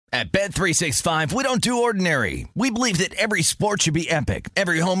At Bet365, we don't do ordinary. We believe that every sport should be epic.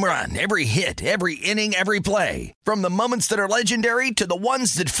 Every home run, every hit, every inning, every play. From the moments that are legendary to the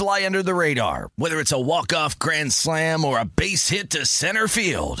ones that fly under the radar. Whether it's a walk-off grand slam or a base hit to center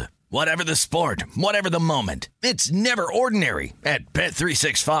field. Whatever the sport, whatever the moment. It's never ordinary at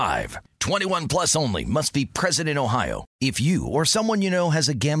Bet365. 21 plus only. Must be present in Ohio. If you or someone you know has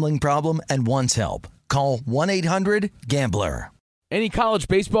a gambling problem and wants help, call 1-800-GAMBLER. Any college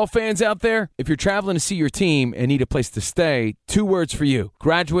baseball fans out there? If you're traveling to see your team and need a place to stay, 2 words for you: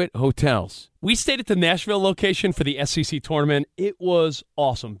 Graduate Hotels. We stayed at the Nashville location for the SEC tournament. It was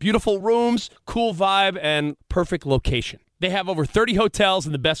awesome. Beautiful rooms, cool vibe, and perfect location. They have over 30 hotels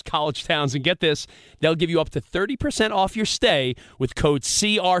in the best college towns, and get this, they'll give you up to 30% off your stay with code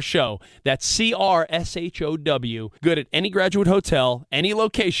CRSHOW. That's CRSHOW. Good at any Graduate Hotel, any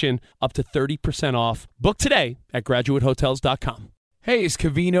location, up to 30% off. Book today at graduatehotels.com. Hey, it's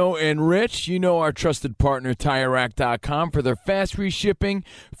Cavino and Rich. You know our trusted partner, TireRack.com, for their fast reshipping,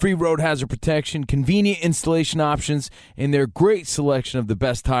 free road hazard protection, convenient installation options, and their great selection of the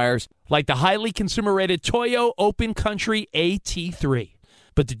best tires, like the highly consumer-rated Toyo Open Country AT3.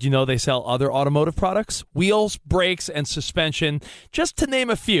 But did you know they sell other automotive products? Wheels, brakes, and suspension, just to name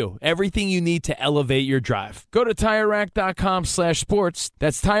a few. Everything you need to elevate your drive. Go to TireRack.com/sports.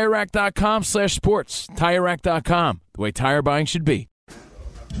 That's TireRack.com/sports. TireRack.com, the way tire buying should be.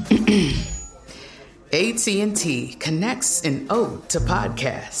 AT&T connects an ode to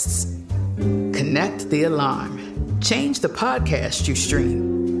podcasts. Connect the alarm. Change the podcast you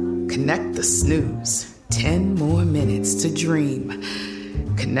stream. Connect the snooze. 10 more minutes to dream.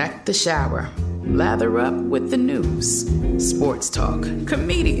 Connect the shower. Lather up with the news. Sports talk,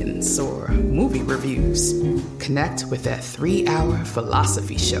 comedians, or movie reviews. Connect with that 3-hour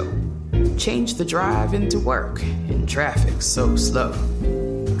philosophy show. Change the drive into work in traffic so slow.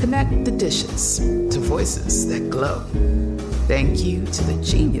 Connect the dishes to voices that glow. Thank you to the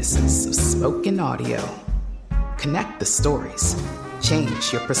geniuses of spoken audio. Connect the stories.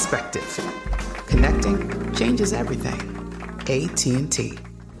 Change your perspective. Connecting changes everything. AT&T.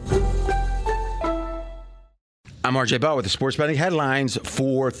 I'm RJ Bell with the sports betting headlines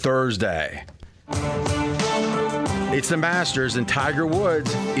for Thursday. It's the Masters, and Tiger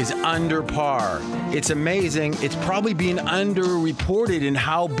Woods is under par. It's amazing. It's probably being underreported in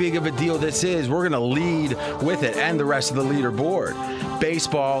how big of a deal this is. We're going to lead with it and the rest of the leaderboard.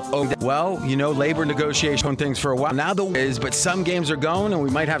 Baseball, well, you know, labor negotiation things for a while. Now the is, but some games are going, and we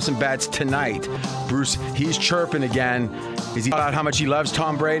might have some bets tonight. Bruce, he's chirping again. Is he about how much he loves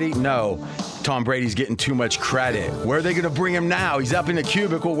Tom Brady? No. Tom Brady's getting too much credit. Where are they going to bring him now? He's up in the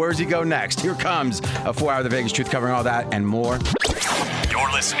cubicle. Where does he go next? Here comes a 4-hour The Vegas Truth covering all that and more.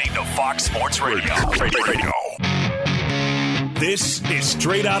 You're listening to Fox Sports Radio. This is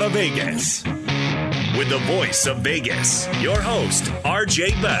Straight Out of Vegas. With the voice of Vegas, your host,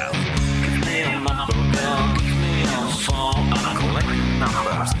 RJ Bell. Give me a number, girl. Give me a phone. I'm collecting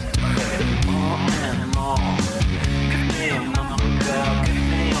numbers. More and more. Give me a number, girl. Give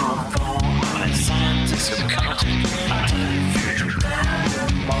me a phone.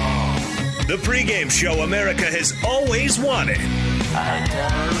 The pregame show America has always wanted. I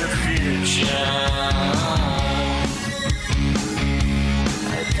tell the future.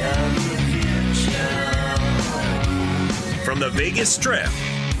 I tell the future. From the Vegas Strip,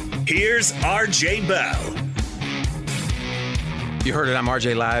 here's RJ Bell. You heard it. I'm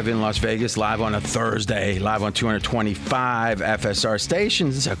RJ live in Las Vegas, live on a Thursday, live on 225 FSR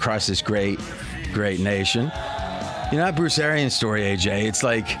stations across this great nation. You know that Bruce Arians story, AJ? It's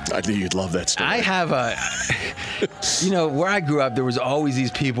like... I think you'd love that story. I have a... You know, where I grew up, there was always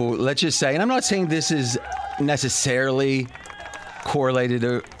these people, let's just say, and I'm not saying this is necessarily correlated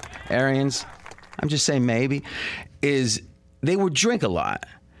to Arians, I'm just saying maybe, is they would drink a lot.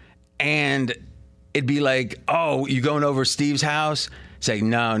 And it'd be like, oh, you going over Steve's house? Say,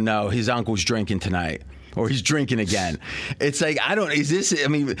 no, his uncle's drinking tonight. Or he's drinking again. It's like,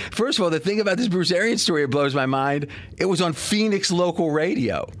 first of all, the thing about this Bruce Arians story, it blows my mind. It was on Phoenix local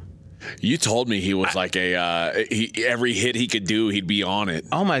radio. You told me he was like every hit he could do, he'd be on it.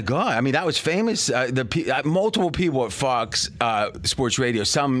 Oh, my God. I mean, that was famous. Multiple people at Fox Sports Radio,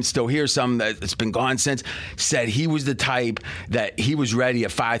 some still here, some that's been gone since, said he was the type that he was ready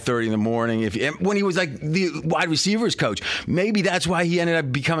at 5:30 in the morning when he was like the wide receivers coach. Maybe that's why he ended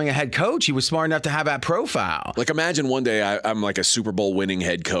up becoming a head coach. He was smart enough to have that profile. Like, imagine one day I'm like a Super Bowl winning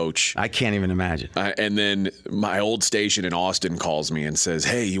head coach. I can't even imagine. And then my old station in Austin calls me and says,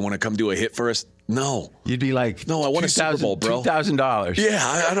 hey, you want to come do a hit for us? No. You'd be like, No, I want a Super Bowl, bro. $2,000. Yeah,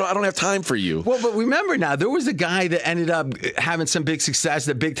 I don't have time for you. Well, but remember now, there was a guy that ended up having some big success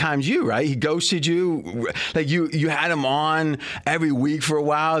that big times you, right? He ghosted you. Like you had him on every week for a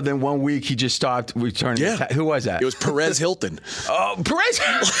while. Then one week he just stopped returning. Yeah. Who was that? It was Perez Hilton. Oh, Perez.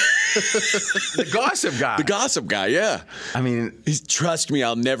 The gossip guy. The gossip guy, yeah. I mean, Trust me,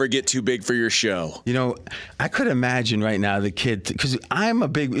 I'll never get too big for your show. you know, I could imagine right now the kid, because I'm a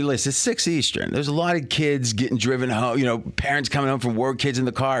big, listen, it's 6 Eastern. There's a lot of kids getting driven home, you know, parents coming home from work, kids in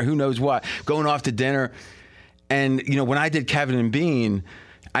the car, who knows what, going off to dinner. And, you know, when I did Kevin and Bean,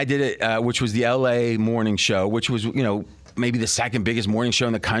 I did it, which was the LA morning show, which was, you know, maybe the second biggest morning show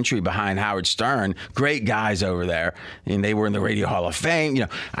in the country behind Howard Stern. Great guys over there. And they were in the Radio Hall of Fame. You know,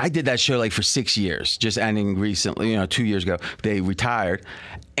 I did that show like for 6 years, just ending recently, you know, 2 years ago. They retired.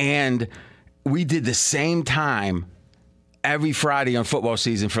 And we did the same time every Friday on football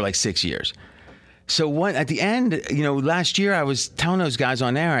season for like 6 years. So at the end, you know, last year I was telling those guys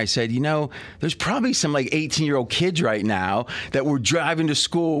on air, I said, you know, there's probably some like 18-year-old kids right now that were driving to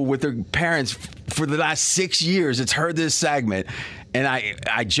school with their parents for the last 6 years. It's heard this segment. And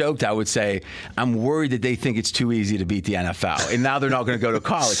I joked, I would say, I'm worried that they think it's too easy to beat the NFL. And now they're not going to go to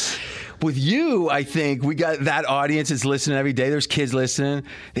college. With you, I think we got that audience that's listening every day. There's kids listening.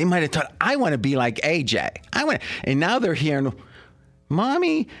 They might have thought, I want to be like AJ. And now they're hearing,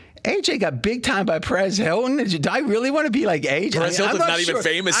 Mommy, AJ got big time by Perez Hilton. Do I really want to be like AJ? Perez Hilton's not even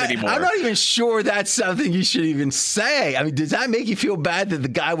famous anymore. I'm not even sure that's something you should even say. I mean, does that make you feel bad that the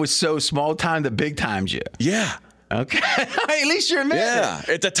guy was so small time that big times you? Yeah. Okay. At least you're admitting. Yeah.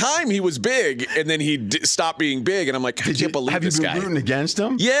 At the time, he was big, and then he stopped being big, and I'm like, I can't believe this guy. Have you been rooting against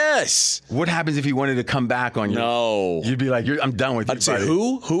him? Yes. What happens if he wanted to come back on you? No. You'd be like, I'm done with you, I'd say, buddy.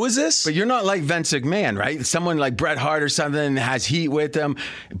 who? Who is this? But you're not like Vince McMahon, right? Someone like Bret Hart or something has heat with him,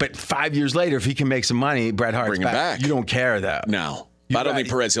 but 5 years later, if he can make some money, Bret Hart's Bring him back. You don't care, though. No. I don't think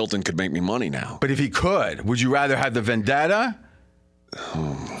Perez Hilton could make me money now. But if he could, would you rather have the vendetta?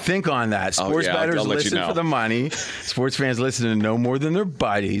 Think on that. Sports bettors I'll let listen you know. for the money. Sports fans listen to no more than their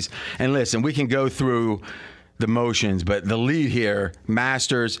buddies. And listen, we can go through the motions, but the lead here,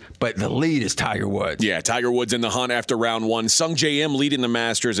 Masters, but the lead is Tiger Woods. Yeah, Tiger Woods in the hunt after round one. Sung J M leading the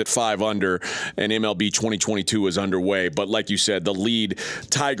Masters at 5 under, and MLB 2022 is underway. But like you said, the lead,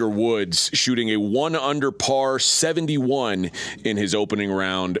 Tiger Woods, shooting a 1 under par 71 in his opening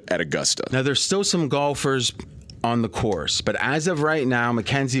round at Augusta. Now, there's still some golfers on the course, but as of right now,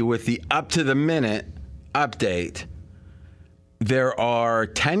 Mackenzie, with the up-to-the-minute update, there are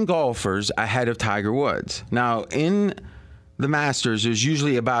 10 golfers ahead of Tiger Woods. Now, in the Masters, there's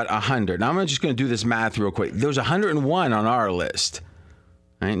usually about 100. Now, I'm just going to do this math real quick. There's 101 on our list.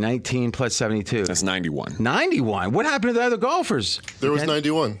 Right? 19 plus 72. That's 91. 91? What happened to the other golfers? There was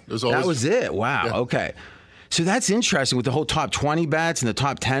 91. That was it? Wow. Yeah. Okay. So that's interesting with the whole top 20 bets and the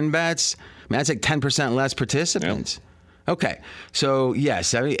top 10 bets. I mean, that's like 10% less participants. Yep. Okay. So, yeah,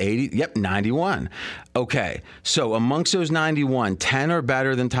 70, 80, 91. Okay. So amongst those 91, 10 are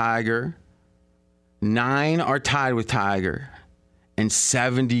better than Tiger, 9 are tied with Tiger, and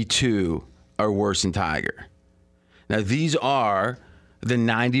 72 are worse than Tiger. Now, these are the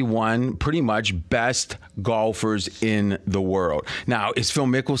 91 pretty much best golfers in the world. Now, is Phil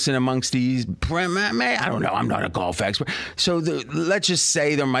Mickelson amongst these? I don't know. I'm not a golf expert. So let's just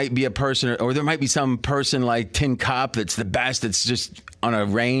say there might be a person, or there might be some person like Tin Cup that's the best. It's just on a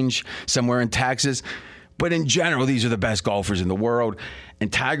range somewhere in Texas. But in general, these are the best golfers in the world.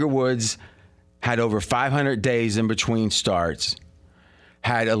 And Tiger Woods had over 500 days in between starts,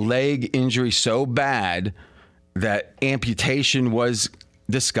 had a leg injury so bad that amputation was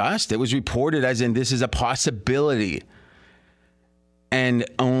discussed. It was reported as in this is a possibility. And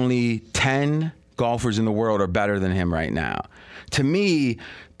only 10 golfers in the world are better than him right now. To me,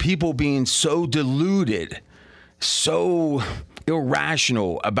 people being so deluded, so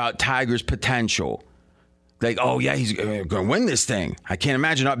irrational about Tiger's potential. Like, oh, yeah, he's going to win this thing. I can't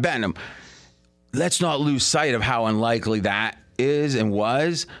imagine not betting him. Let's not lose sight of how unlikely that is and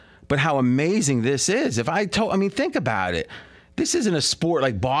was. But how amazing this is. Think about it. This isn't a sport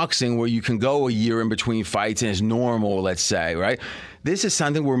like boxing where you can go a year in between fights and it's normal, let's say, right? This is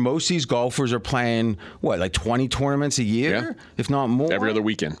something where most of these golfers are playing, like 20 tournaments a year, if not more? Every other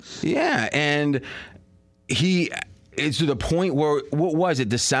weekend. Yeah, and it's to the point where, what was it,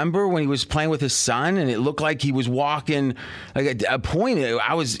 December when he was playing with his son and it looked like he was walking, like at a point,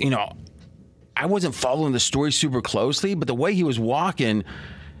 I wasn't following the story super closely, but the way he was walking,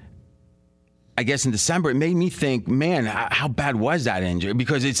 I guess in December, it made me think, man, how bad was that injury?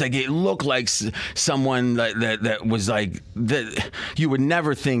 Because it's like it looked like someone that was like that you would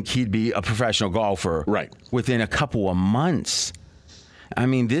never think he'd be a professional golfer right within a couple of months. I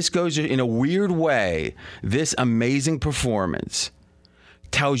mean, this goes in a weird way. This amazing performance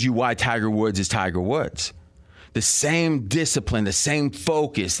tells you why Tiger Woods is Tiger Woods. The same discipline, the same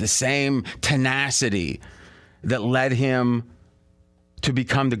focus, the same tenacity that led him to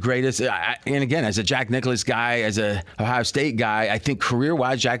become the greatest. And again, as a Jack Nicklaus guy, as a Ohio State guy, I think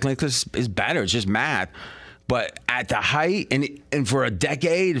career-wise, Jack Nicklaus is better. It's just math. But at the height, and for a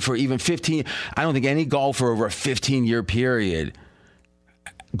decade, for even 15, I don't think any golfer over a 15-year period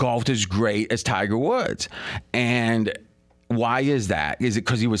golfed as great as Tiger Woods. And why is that? Is it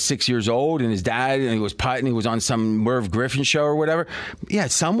because he was 6 years old and his dad, and he was putting, he was on some Merv Griffin show or whatever? Yeah,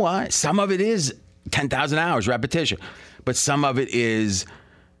 somewhat. Some of it is 10,000 hours repetition. But some of it is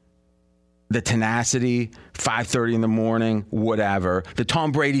the tenacity, 5:30 in the morning, whatever. The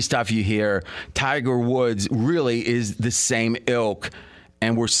Tom Brady stuff you hear, Tiger Woods really is the same ilk.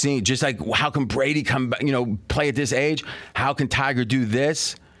 And we're seeing, just like, how can Brady play at this age? How can Tiger do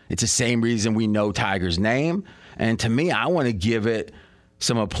this? It's the same reason we know Tiger's name. And to me, I want to give it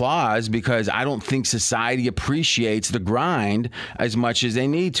some applause because I don't think society appreciates the grind as much as they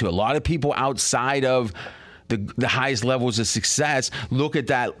need to. A lot of people outside of the highest levels of success look at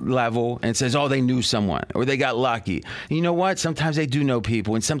that level and says, oh, they knew someone or they got lucky. And you know what? Sometimes they do know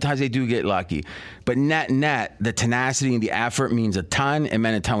people and sometimes they do get lucky. But net, the tenacity and the effort means a ton. It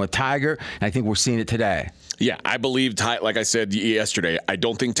meant a ton with Tiger. And I think we're seeing it today. Yeah, I believe, like I said yesterday, I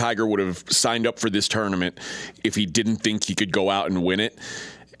don't think Tiger would have signed up for this tournament if he didn't think he could go out and win it.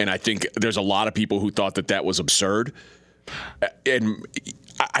 And I think there's a lot of people who thought that was absurd. And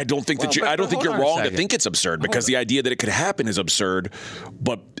I don't think I don't think you're wrong to think it's absurd because the idea that it could happen is absurd.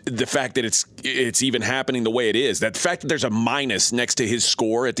 But the fact that it's even happening the way it is, that fact that there's a minus next to his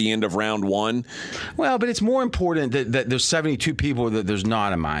score at the end of round one. Well, but it's more important that there's 72 people that there's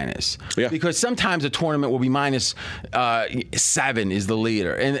not a minus. Yeah. Because sometimes a tournament will be minus 7 is the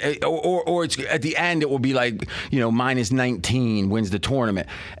leader, and or it's at the end it will be like minus 19 wins the tournament.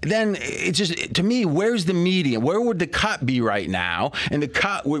 Then it's just, to me, where's the median? Where would the cut be right now? And the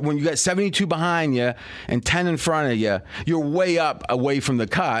cut, when you got 72 behind you and 10 in front of you, you're way up away from the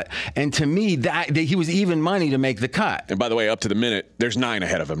cut. And to me, that he was even money to make the cut. And by the way, up to the minute, there's 9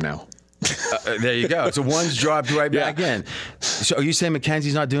 ahead of him now. There you go. So one's dropped right back in. So are you saying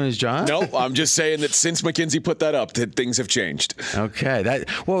Mackenzie's not doing his job? No, I'm just saying that since Mackenzie put that up, that things have changed. Okay.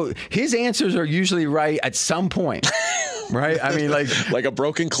 Well, his answers are usually right at some point. Right? I mean, like a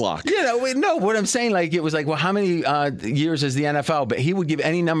broken clock. No, what I'm saying, it was like, well, how many years is the NFL? But he would give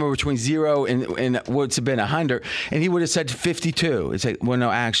any number between 0 and what's been 100, and he would have said 52. It's like, well, no,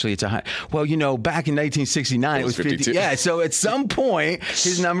 actually, it's 100. Well, back in 1969, it was 52. Yeah, so at some point,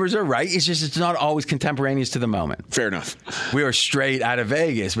 his numbers are right. It's just, it's not always contemporaneous to the moment. Fair enough. We were straight out of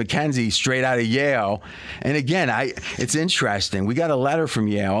Vegas. Mackenzie straight out of Yale. And again, it's interesting. We got a letter from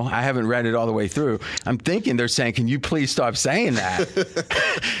Yale. I haven't read it all the way through. I'm thinking they're saying, can you please stop saying that?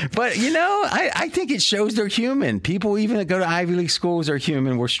 But, I think it shows they're human. People even that go to Ivy League schools are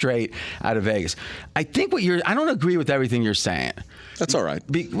human. We're straight out of Vegas. I think I don't agree with everything you're saying. That's all right.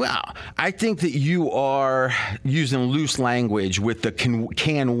 I think that you are using loose language with the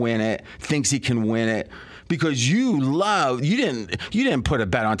can win it, thinks he can win it. Because you didn't put a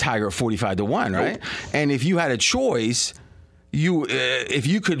bet on Tiger at 45-1, right? Nope. And if you had a choice, if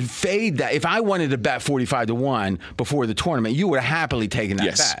you could fade that, if I wanted to bet 45-1 before the tournament, you would have happily taken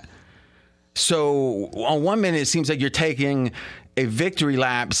that bet. So on one minute, it seems like you're taking a victory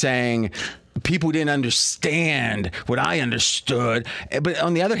lap saying people didn't understand what I understood. But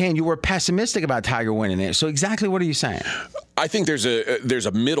on the other hand, you were pessimistic about Tiger winning it. So exactly what are you saying? I think there's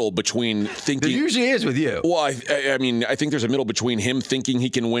a middle between thinking. There usually is with you. Well, I mean, I think there's a middle between him thinking he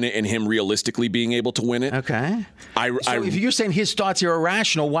can win it and him realistically being able to win it. Okay. So if you're saying his thoughts are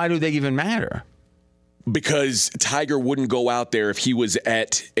irrational, why do they even matter? Because Tiger wouldn't go out there if he was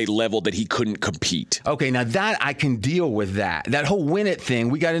at a level that he couldn't compete. Okay, now that I can deal with that. That whole win it thing,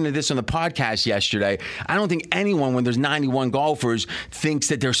 we got into this on the podcast yesterday. I don't think anyone, when there's 91 golfers, thinks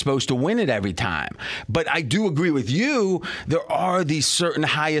that they're supposed to win it every time. But I do agree with you, there are these certain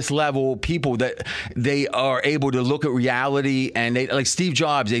highest level people that they are able to look at reality, and they, like Steve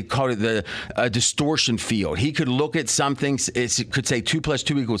Jobs, they called it the distortion field. He could look at something, it could say 2 +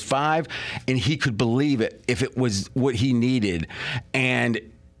 2 = 5, and he could believe it if it was what he needed. And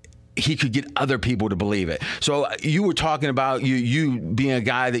he could get other people to believe it. So you were talking about you being a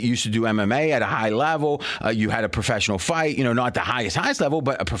guy that used to do MMA at a high level. You had a professional fight, not the highest level,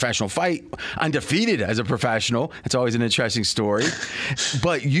 but a professional fight, undefeated as a professional. It's always an interesting story.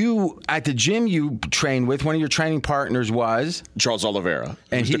 But you, at the gym you trained with, one of your training partners was? Charles Oliveira,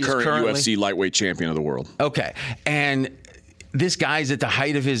 and who's the current currently UFC lightweight champion of the world. Okay. And this guy's at the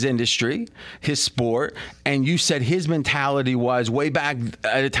height of his industry, his sport, and you said his mentality was way back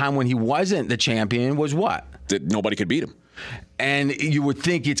at a time when he wasn't the champion was what? That nobody could beat him. And you would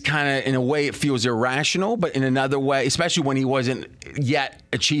think it's kind of, in a way, it feels irrational, but in another way, especially when he wasn't yet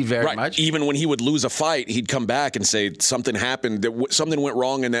achieved very much. Even when he would lose a fight, he'd come back and say something happened, something went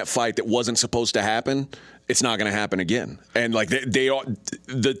wrong in that fight that wasn't supposed to happen. It's not going to happen again. And like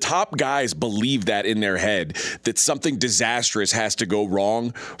the top guys believe that in their head, that something disastrous has to go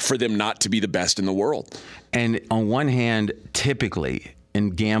wrong for them not to be the best in the world. And on one hand, typically,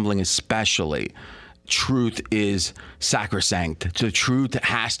 in gambling especially, truth is sacrosanct. The truth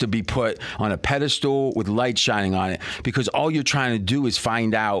has to be put on a pedestal with light shining on it, because all you're trying to do is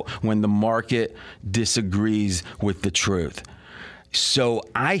find out when the market disagrees with the truth. So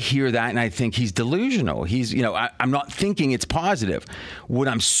I hear that and I think he's delusional. I'm not thinking it's positive. What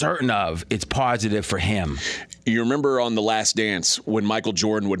I'm certain of, it's positive for him. You remember on The Last Dance when Michael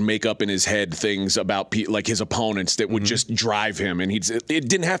Jordan would make up in his head things about like his opponents that would just drive him, and it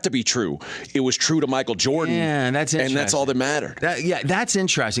didn't have to be true. It was true to Michael Jordan. Yeah, that's interesting. And that's all that mattered. That's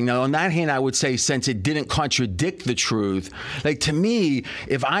interesting. Now, on that hand, I would say, since it didn't contradict the truth, like, to me,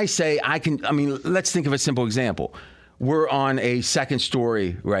 if I say let's think of a simple example. We're on a second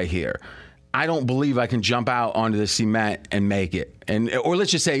story right here. I don't believe I can jump out onto the cement and make it. Or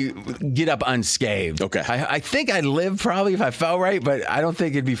let's just say get up unscathed. Okay. I think I'd live probably if I fell right, but I don't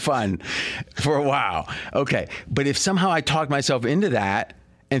think it'd be fun for a while. Okay. But if somehow I talked myself into that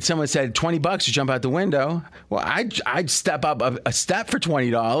and someone said $20 to jump out the window, well, I'd step up a step for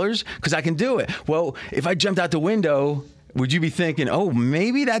 $20 because I can do it. Well, if I jumped out the window, would you be thinking, oh,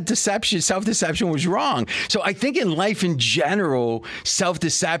 maybe that self-deception was wrong? So I think in life in general,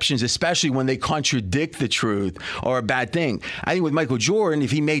 self-deceptions, especially when they contradict the truth, are a bad thing. I think with Michael Jordan,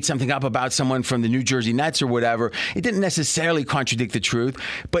 if he made something up about someone from the New Jersey Nets or whatever, it didn't necessarily contradict the truth.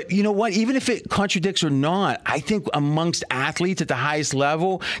 But you know what? Even if it contradicts or not, I think amongst athletes at the highest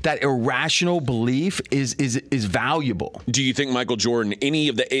level, that irrational belief is valuable. Do you think Michael Jordan,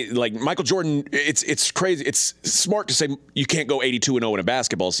 Michael Jordan, it's crazy. It's smart to say you can't go 82-0 in a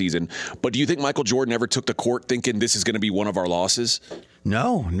basketball season, but do you think Michael Jordan ever took the court thinking this is going to be one of our losses?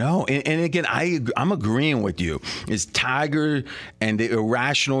 No. And again, I'm agreeing with you. It's Tiger and the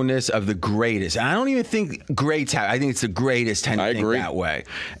irrationalness of the greatest. And I don't even think greats have. I think it's the greatest tend to think that way.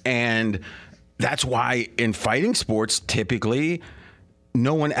 And that's why in fighting sports, typically,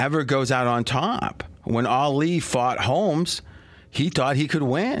 no one ever goes out on top. When Ali fought Holmes, he thought he could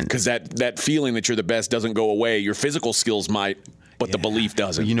win. Because that feeling that you're the best doesn't go away. Your physical skills might, but the belief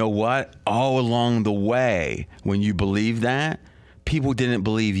doesn't. But you know what? All along the way, when you believe that, people didn't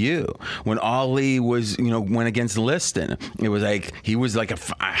believe you. When Ali was, went against Liston, it was like he was like a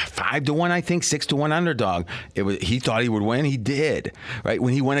 5-1, I think, 6-1 underdog. He thought he would win. He did. Right?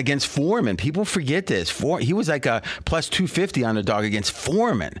 When he went against Foreman, people forget this. He was like a plus 250 underdog against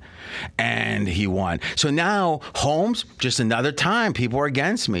Foreman, and he won. So now Holmes, just another time, people are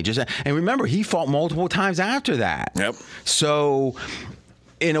against me. And remember, he fought multiple times after that. Yep. So,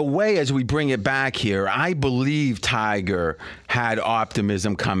 in a way, as we bring it back here, I believe Tiger had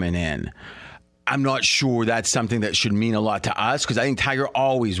optimism coming in. I'm not sure that's something that should mean a lot to us, because I think Tiger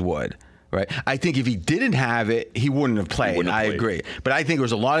always would. Right? I think if he didn't have it, he wouldn't have played. I agree. But I think there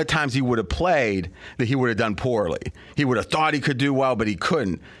was a lot of times he would have played that he would have done poorly. He would have thought he could do well, but he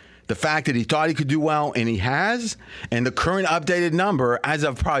couldn't. The fact that he thought he could do well, and he has, and the current updated number, as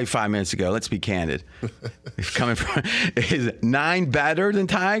of probably 5 minutes ago, let's be candid, is 9 better than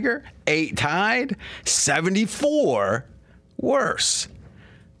Tiger, 8 tied, 74 worse.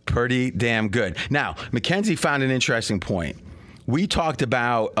 Pretty damn good. Now, Mackenzie found an interesting point. We talked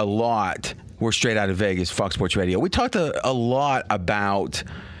about a lot, we're straight out of Vegas, Fox Sports Radio. We talked a lot about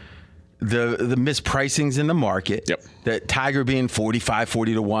the mispricings in the market. Yep. That Tiger being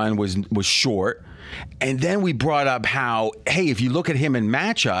 40-1 was short. And then we brought up how, hey, if you look at him in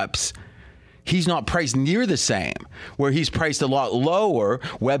matchups, he's not priced near the same, where he's priced a lot lower.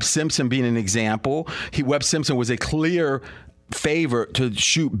 Webb Simpson being an example. Webb Simpson was a clear favorite to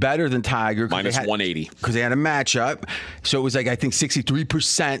shoot better than Tiger. Minus 180. Because they had a matchup. So it was like, I think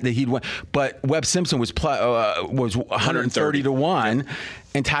 63% that he'd win. But Webb Simpson was 130-1.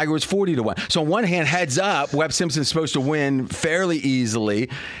 and Tiger was 40 to 1. So on one hand, heads up, Webb Simpson's supposed to win fairly easily,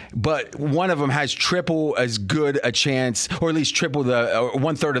 but one of them has triple as good a chance, or at least triple the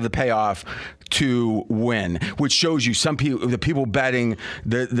 1/3 of the payoff to win, which shows you the people betting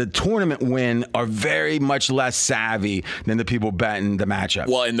the tournament win are very much less savvy than the people betting the matchup.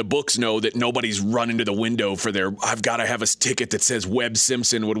 Well, and the books know that nobody's running to the window for I've got to have a ticket that says Webb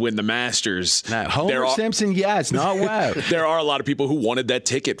Simpson would win the Masters. Homer Simpson, yes, not Webb. There are a lot of people who wanted that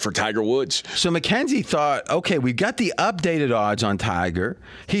ticket for Tiger Woods. So Mackenzie thought, okay, we got the updated odds on Tiger.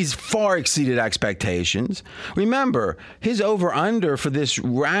 He's far exceeded expectations. Remember, his over-under for this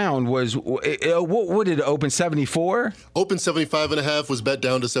round was, what did it open, 74? Open 75.5, was bet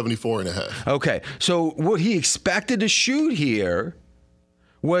down to 74.5. Okay, so what he expected to shoot here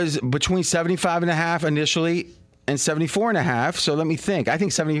was between 75.5 initially and 74.5. So let me think. I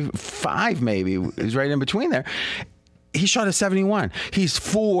think 75 maybe is right in between there. He shot a 71. He's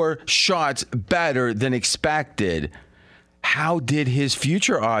 4 shots better than expected. How did his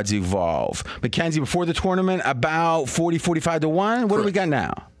future odds evolve? Mackenzie, before the tournament, about 40, 45 to 1. What do we got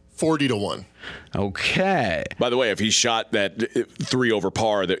now? 40 to 1. Okay. By the way, if he shot that 3 over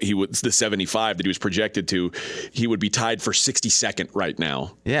par, that he was the 75 that he was projected to, he would be tied for 62nd right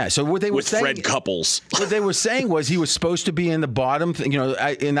now. Yeah. So what they were saying, with Fred Couples. What they were saying was he was supposed to be in the bottom,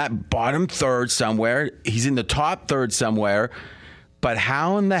 in that bottom third somewhere. He's in the top third somewhere. But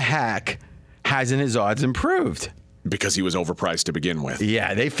how in the heck hasn't his odds improved? Because he was overpriced to begin with.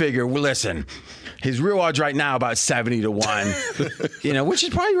 Yeah, they figure, well, listen, his real odds right now about 70 to 1, which is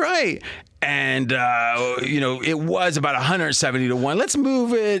probably right. And, it was about 170 to 1. Let's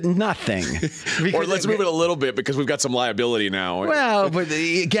move it nothing. Or let's move it a little bit because we've got some liability now. Well, but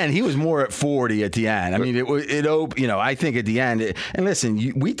again, he was more at 40 at the end. I mean, I think at the end, and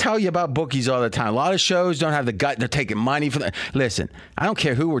listen, we tell you about bookies all the time. A lot of shows don't have the gut. They're taking money from. Listen, I don't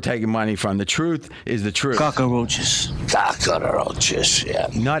care who we're taking money from. The truth is the truth. Cockroaches, yeah.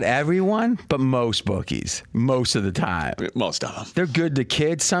 Not everyone, but most bookies. Most of the time. Most of them. They're good to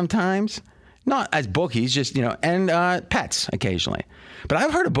kids sometimes. Not as bookies, just, and pets occasionally. But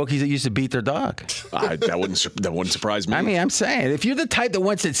I've heard of bookies that used to beat their dog. That wouldn't surprise me. I mean, I'm saying, if you're the type that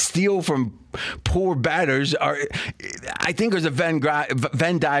wants to steal from poor bettors, I think there's a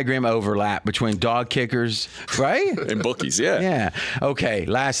Venn diagram overlap between dog kickers, right? And bookies, yeah. Yeah. Okay,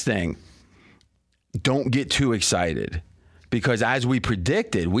 last thing. Don't get too excited. Because as we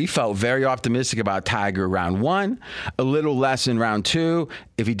predicted, we felt very optimistic about Tiger round 1, a little less in round 2.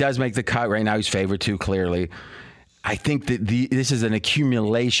 If he does make the cut, right now he's favored too, clearly. I think that this is an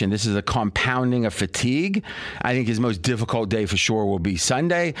accumulation. This is a compounding of fatigue. I think his most difficult day for sure will be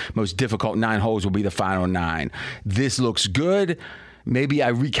Sunday. Most difficult 9 holes will be the final 9. This looks good. Maybe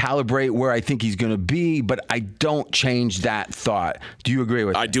I recalibrate where I think he's going to be, but I don't change that thought. Do you agree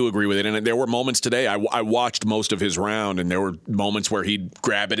with that? I do agree with it. And there were moments today, I watched most of his round, and there were moments where he'd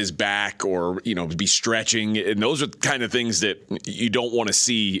grab at his back or, be stretching. And those are the kind of things that you don't want to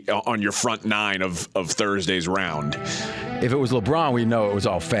see on your front 9 of Thursday's round. If it was LeBron, we know it was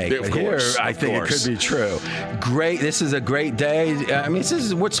all fake. Of course. Here, I think it could be true. Great. This is a great day. I mean, this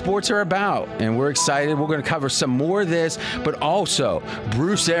is what sports are about, and we're excited. We're going to cover some more of this, but also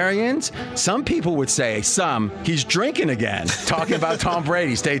Bruce Arians, some people would say, he's drinking again. Talking about Tom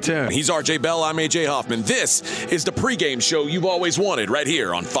Brady. Stay tuned. He's RJ Bell. I'm AJ Hoffman. This is the pregame show you've always wanted right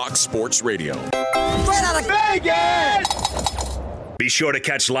here on Fox Sports Radio. Straight out of Vegas! Be sure to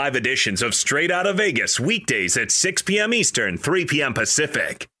catch live editions of Straight Outta Vegas weekdays at 6 p.m. Eastern, 3 p.m.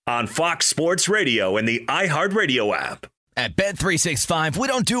 Pacific on Fox Sports Radio and the iHeartRadio app. At Bet365, we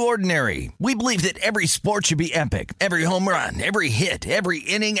don't do ordinary. We believe that every sport should be epic. Every home run, every hit, every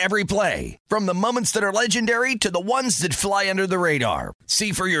inning, every play. From the moments that are legendary to the ones that fly under the radar.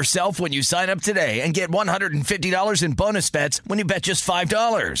 See for yourself when you sign up today and get $150 in bonus bets when you bet just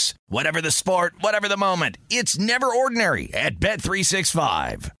 $5. Whatever the sport, whatever the moment, it's never ordinary at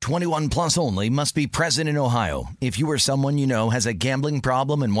Bet365. 21 plus only. Must be present in Ohio. If you or someone you know has a gambling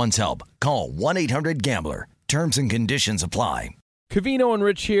problem and wants help, call 1-800-GAMBLER. Terms and conditions apply. Covino and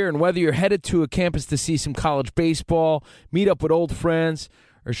Rich here, and whether you're headed to a campus to see some college baseball, meet up with old friends,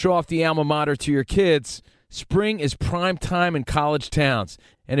 or show off the alma mater to your kids, spring is prime time in college towns.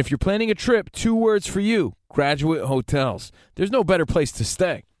 And if you're planning a trip, 2 words for you: Graduate Hotels. There's no better place to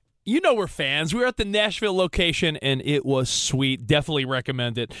stay. You know we're fans. We were at the Nashville location, and it was sweet. Definitely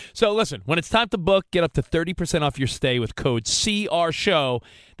recommend it. So listen, when it's time to book, get up to 30% off your stay with code CRSHOW.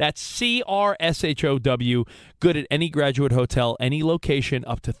 That's CRSHOW. Good at any Graduate Hotel, any location,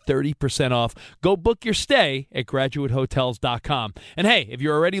 up to 30% off. Go book your stay at graduatehotels.com. And hey, if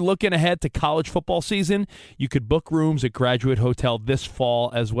you're already looking ahead to college football season, you could book rooms at Graduate Hotel this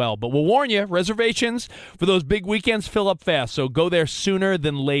fall as well. But we'll warn you, reservations for those big weekends fill up fast, so go there sooner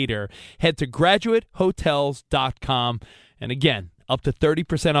than later. Head to graduatehotels.com. And again, up to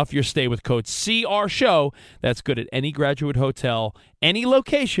 30% off your stay with code CRSHOW. That's good at any Graduate Hotel, any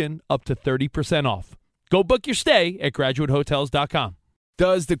location, up to 30% off. Go book your stay at graduatehotels.com.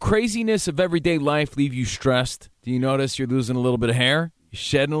 Does the craziness of everyday life leave you stressed? Do you notice you're losing a little bit of hair? You're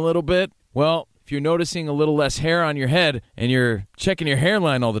shedding a little bit? Well, if you're noticing a little less hair on your head and you're checking your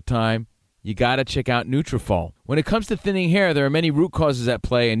hairline all the time, you got to check out Nutrafol. When it comes to thinning hair, there are many root causes at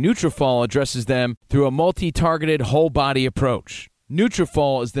play, and Nutrafol addresses them through a multi-targeted whole-body approach.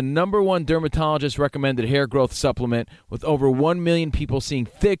 Nutrafol is the #1 dermatologist-recommended hair growth supplement, with over 1 million people seeing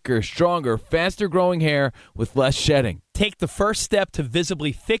thicker, stronger, faster-growing hair with less shedding. Take the first step to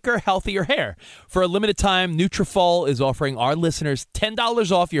visibly thicker, healthier hair. For a limited time, Nutrafol is offering our listeners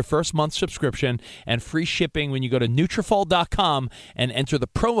 $10 off your first month subscription and free shipping when you go to Nutrafol.com and enter the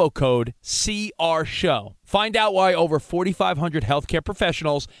promo code CRSHOW. Find out why over 4,500 healthcare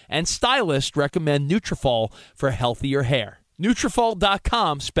professionals and stylists recommend Nutrafol for healthier hair.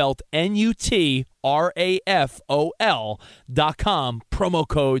 Nutrafol.com, spelled Nutrafol.com, promo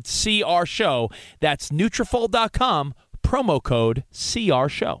code CRSHOW. That's Nutrafol.com, promo code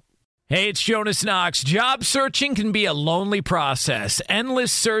CRSHOW. Hey, it's Jonas Knox. Job searching can be a lonely process.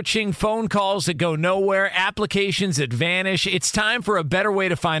 Endless searching, phone calls that go nowhere, applications that vanish. It's time for a better way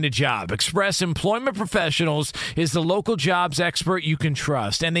to find a job. Express Employment Professionals is the local jobs expert you can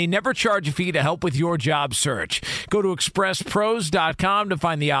trust, and they never charge a fee to help with your job search. Go to expresspros.com to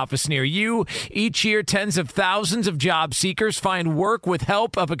find the office near you. Each year, tens of thousands of job seekers find work with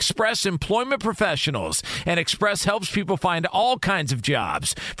help of Express Employment Professionals. And Express helps people find all kinds of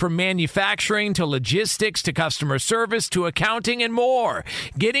jobs, from manufacturing to logistics to customer service to accounting and more.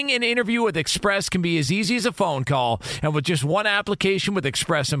 Getting an interview with Express can be as easy as a phone call, and with just one application with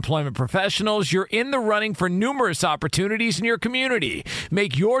Express Employment Professionals, you're in the running for numerous opportunities in your community.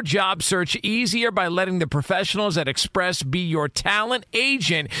 Make your job search easier by letting the professionals at Express be your talent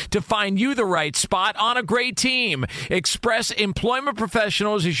agent to find you the right spot on a great team. Express Employment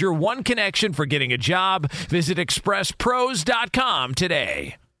Professionals is your one connection for getting a job. Visit expresspros.com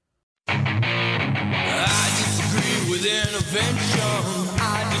today. I disagree with intervention.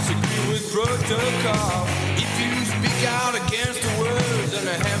 I disagree with protocol. If you speak out against the words, then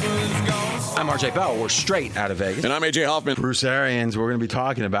the heavens gone. I'm RJ Bell. We're straight out of Vegas. And I'm AJ Hoffman. Bruce Arians. We're going to be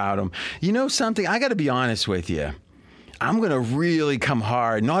talking about him. You know something? I got to be honest with you. I'm going to really come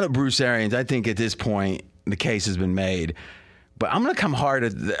hard, not at Bruce Arians. I think at this point the case has been made. But I'm going to come hard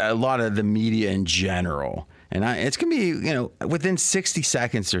at a lot of the media in general. And it's going to be, within 60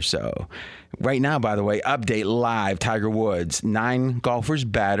 seconds or so. Right now, by the way, update live, Tiger Woods. 9 golfers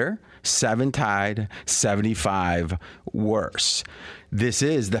better, 7 tied, 75 worse. This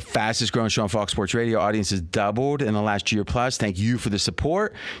is the fastest growing show on Fox Sports Radio. Audience has doubled in the last year plus. Thank you for the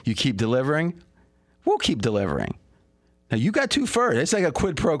support. You keep delivering. We'll keep delivering. Now, you got 2 first. It's like a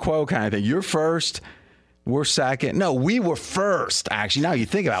quid pro quo kind of thing. You're first. We're second. No, we were first, actually. Now you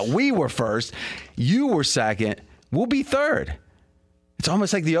think about it. We were first. You were second. We'll be third. It's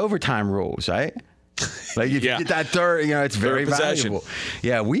almost like the overtime rules, right? Like if you get that third, it's very valuable.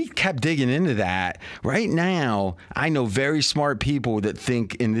 Yeah, we kept digging into that. Right now, I know very smart people that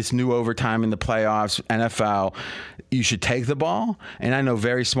think in this new overtime in the playoffs, NFL, you should take the ball. And I know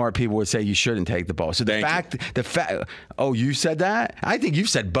very smart people would say you shouldn't take the ball. So the fact, oh, you said that? I think you've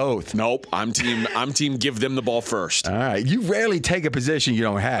said both. Nope. I'm team give them the ball first. All right. You rarely take a position you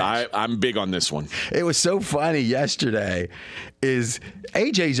don't have. I'm big on this one. It was so funny yesterday is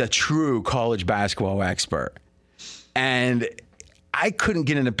AJ's a true college basketball expert. And I couldn't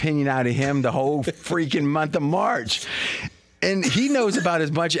get an opinion out of him the whole freaking month of March. And he knows about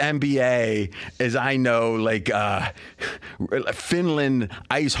as much NBA as I know, like Finland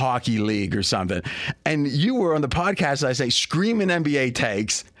Ice Hockey League or something. And you were on the podcast, I say, screaming NBA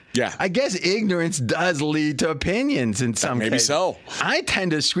takes. Yeah. I guess ignorance does lead to opinions in some cases. Maybe so. I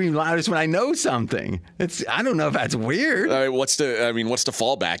tend to scream loudest when I know something. I don't know if that's weird. What's the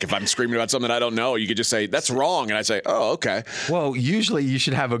fallback? If I'm screaming about something I don't know, you could just say, that's wrong. And I say, oh, okay. Well, usually you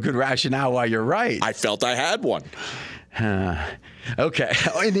should have a good rationale why you're right. I felt I had one. Okay.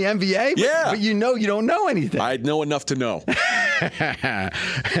 In the NBA? Yeah. But you don't know anything. I know enough to know.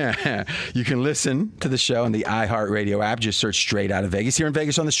 You can listen to the show on the iHeartRadio app. Just search Straight Out of Vegas. Here in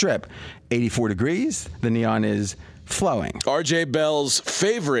Vegas on the Strip, 84 degrees. The neon is flowing. R.J. Bell's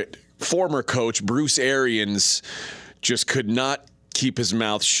favorite former coach, Bruce Arians, just could not keep his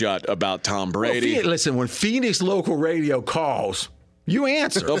mouth shut about Tom Brady. Well, listen, when Phoenix local radio calls, you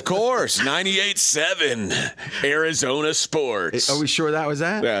answer. Of course. 98.7 Arizona Sports. Are we sure that was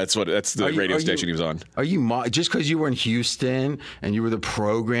that? Yeah, that's the radio station he was on. Are you just because you were in Houston and you were the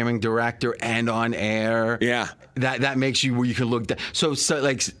programming director and on air? Yeah. That makes you where you can look down. So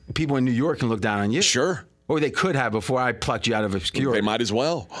like people in New York can look down on you. Sure. Or they could have before I plucked you out of obscurity. They might as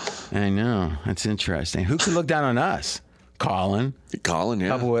well. I know. That's interesting. Who could look down on us? Colin, yeah.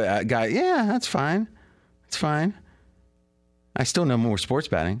 Couple of guys. Yeah, that's fine. It's fine. I still know more sports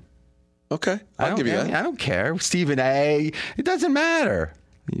betting. Okay, I'll give you that. I don't care. Stephen A. It doesn't matter.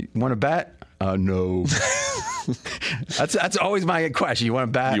 You want to bet? No. That's always my question. You want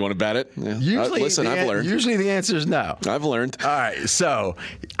to bet? You want to bet it? Yeah. Usually, I've learned. Usually the answer is no. I've learned. All right, so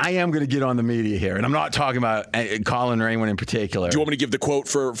I am going to get on the media here, and I'm not talking about Colin or anyone in particular. Do you want me to give the quote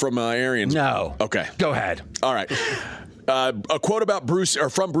from Arians? No. Okay. Go ahead. All right. A quote about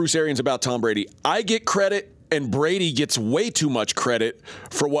from Bruce Arians about Tom Brady. I get credit, and Brady gets way too much credit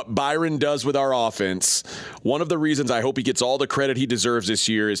for what Byron does with our offense. One of the reasons I hope he gets all the credit he deserves this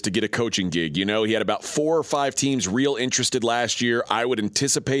year is to get a coaching gig. You know, he had about 4 or 5 teams real interested last year. I would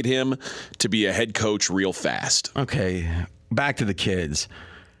anticipate him to be a head coach real fast. Okay, back to the kids.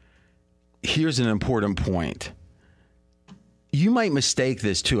 Here's an important point. You might mistake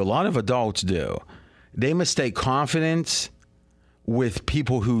this too. A lot of adults do. They mistake confidence with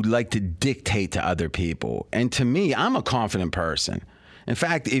people who like to dictate to other people. And to me, I'm a confident person. In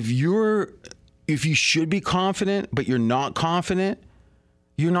fact, if you should be confident, but you're not confident,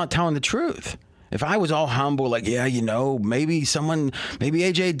 you're not telling the truth. If I was all humble, like, yeah, maybe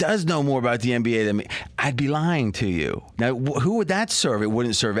AJ does know more about the NBA than me, I'd be lying to you. Now, who would that serve? It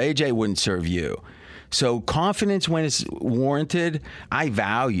wouldn't serve AJ, it wouldn't serve you. So confidence, when it's warranted, I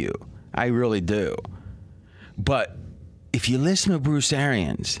value. I really do. But if you listen to Bruce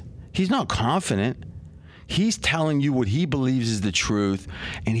Arians, he's not confident. He's telling you what he believes is the truth,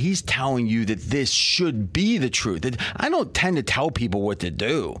 and he's telling you that this should be the truth. I don't tend to tell people what to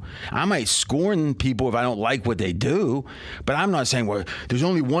do. I might scorn people if I don't like what they do, but I'm not saying, well, there's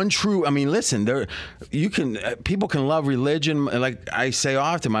only one true. I mean, listen, people can love religion. Like I say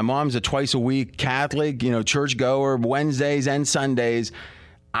often, my mom's a twice-a-week Catholic, churchgoer, Wednesdays and Sundays.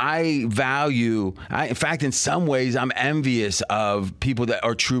 In fact, in some ways, I'm envious of people that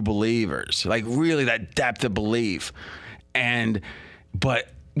are true believers, like really that depth of belief. But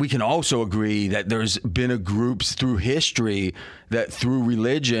we can also agree that there's been groups through history that through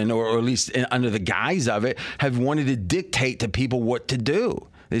religion, or at least under the guise of it, have wanted to dictate to people what to do.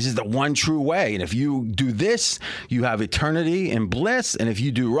 This is the one true way. And if you do this, you have eternity and bliss. And if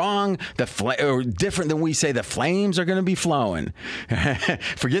you do wrong, or different than we say, the flames are going to be flowing.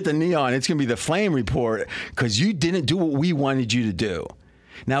 Forget the neon. It's going to be the flame report because you didn't do what we wanted you to do.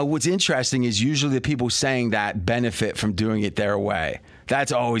 Now, what's interesting is usually the people saying that benefit from doing it their way.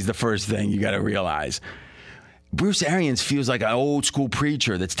 That's always the first thing you got to realize. Bruce Arians feels like an old school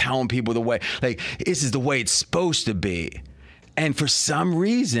preacher that's telling people the way, like, this is the way it's supposed to be. And for some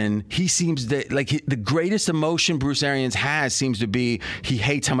reason, he seems that like the greatest emotion Bruce Arians has seems to be he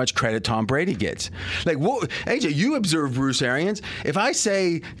hates how much credit Tom Brady gets. Like, AJ, you observe Bruce Arians. If I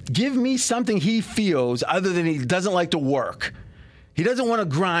say, give me something he feels other than he doesn't like to work, he doesn't want to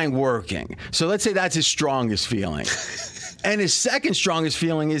grind working. So let's say that's his strongest feeling. And his second strongest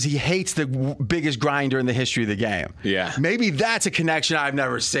feeling is he hates the biggest grinder in the history of the game. Yeah. Maybe that's a connection I've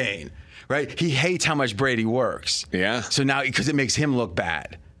never seen. Right? He hates how much Brady works. Yeah. So now, because it makes him look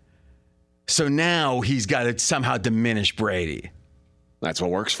bad. So now he's got to somehow diminish Brady. That's what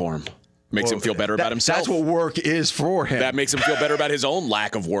works for him. Makes him feel better about himself. That's what work is for him. That makes him feel better about his own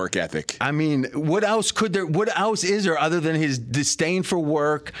lack of work ethic. I mean, what else is there other than his disdain for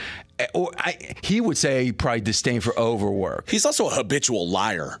work? Or he would say probably disdain for overwork. He's also a habitual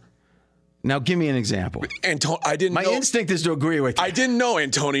liar. Now, give me an example. My instinct is to agree with you. I didn't know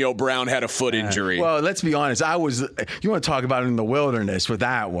Antonio Brown had a foot injury. Well, let's be honest. You want to talk about it in the wilderness with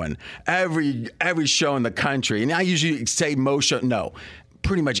that one. Every show in the country, and I usually say most show, no.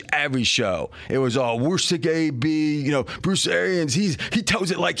 Pretty much every show, it was all, we're sick AB, Bruce Arians, he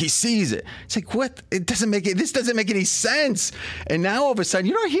tells it like he sees it. It's like, what? This doesn't make any sense. And now all of a sudden,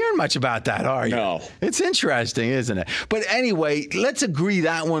 you're not hearing much about that, are you? No. It's interesting, isn't it? But anyway, let's agree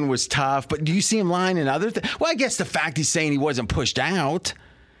that one was tough. But do you see him lying in other things? Well, I guess the fact he's saying he wasn't pushed out,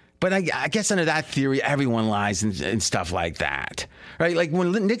 But I guess under that theory, everyone lies and stuff like that, right? Like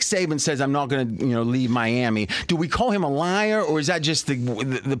when Nick Saban says, "I'm not going to, leave Miami," do we call him a liar, or is that just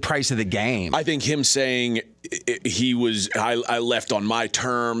the price of the game? I think him saying I left on my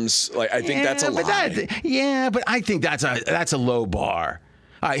terms. Like I think that's a lie. But I think that's a low bar.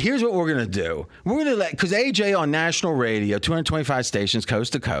 All right, here's what we're going to do. We're going to because AJ on national radio, 225 stations,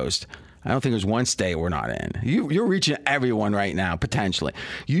 coast to coast. I don't think there's one state we're not in. You're reaching everyone right now, potentially.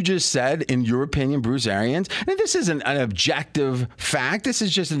 You just said, in your opinion, Bruce Arians, and this isn't an objective fact. This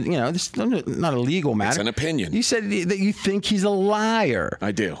is just, this is not a legal matter. It's an opinion. You said that you think he's a liar.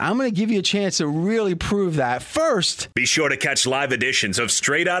 I do. I'm going to give you a chance to really prove that first. Be sure to catch live editions of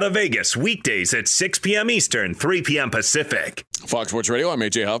Straight Outta Vegas weekdays at 6 p.m. Eastern, 3 p.m. Pacific. Fox Sports Radio, I'm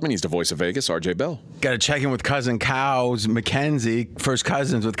AJ Hoffman. He's the voice of Vegas, RJ Bell. Got to check in with cousin Cow's Mackenzie, first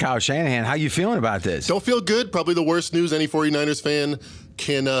cousins with Kyle Shanahan. How you feeling about this? Don't feel good. Probably the worst news any 49ers fan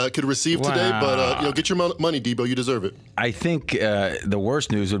could receive today. But get your money, Debo. You deserve it. I think the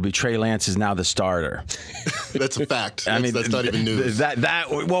worst news would be Trey Lance is now the starter. That's a fact. That's not even news.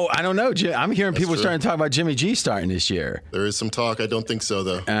 Well, I don't know. I'm hearing people starting to talk about Jimmy G starting this year. There is some talk. I don't think so,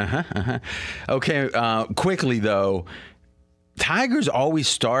 though. Okay, quickly, though. Tigers always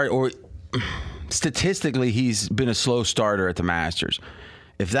start, or statistically, he's been a slow starter at the Masters.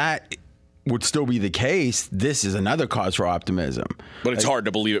 If that would still be the case, this is another cause for optimism. But it's hard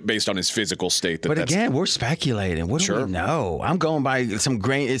to believe it based on his physical state. Again, we're speculating. What do we know? I'm going by some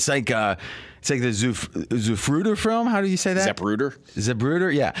grain. It's like the Zapruder film. How do you say that?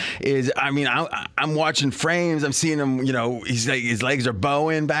 Zapruder, yeah. I'm watching frames. I'm seeing him. He's like his legs are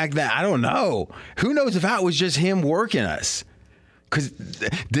bowing back then. I don't know. Who knows if that was just him working us? Because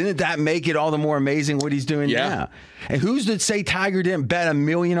didn't that make it all the more amazing what he's doing now? And who's to say Tiger didn't bet $1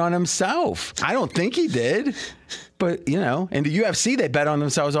 million on himself? I don't think he did. But, in the UFC, they bet on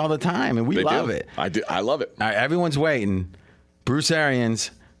themselves all the time, and we love it. I love it. All right, everyone's waiting. Bruce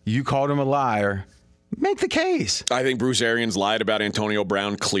Arians, you called him a liar. Make the case. I think Bruce Arians lied about Antonio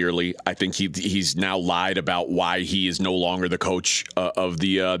Brown clearly. I think he's now lied about why he is no longer the coach of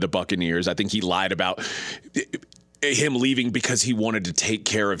the Buccaneers. I think he lied about him leaving because he wanted to take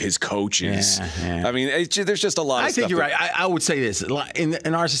care of his coaches. Yeah. I mean, there's just a lot of stuff. I think you're right. I would say this.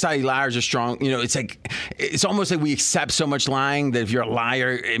 In our society, liars are strong. It's almost like we accept so much lying that if you're a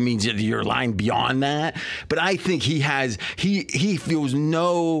liar, it means that you're lying beyond that. But I think he feels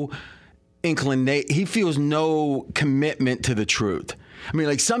no inclination. He feels no commitment to the truth. I mean,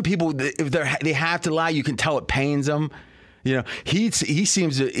 like some people, if they have to lie, you can tell it pains them. He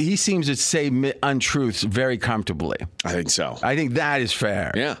seems to say untruths very comfortably. I think so. I think that is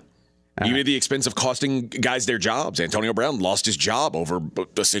fair. Yeah. Even at the expense of costing guys their jobs. Antonio Brown lost his job over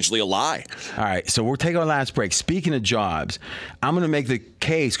essentially a lie. All right, so we're taking our last break. Speaking of jobs, I'm going to make the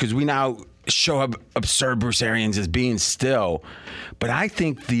case because we now show how absurd Bruce Arians is being still. But I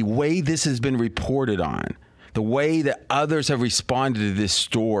think the way this has been reported on, the way that others have responded to this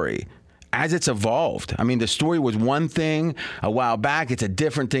story, as it's evolved. I mean, the story was one thing a while back. It's a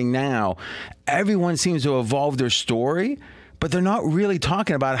different thing now. Everyone seems to evolve their story, but they're not really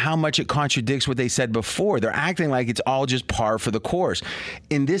talking about how much it contradicts what they said before. They're acting like it's all just par for the course.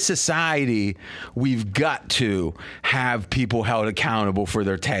 In this society, we've got to have people held accountable for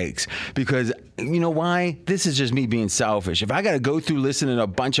their takes because you know why? This is just me being selfish. If I got to go through listening to a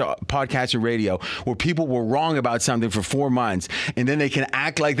bunch of podcasts and radio where people were wrong about something for 4 months and then they can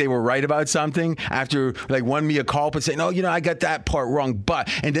act like they were right about something after like one mea culpa and say, no, I got that part wrong,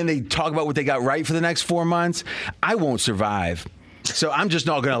 and then they talk about what they got right for the next 4 months, I won't survive. So I'm just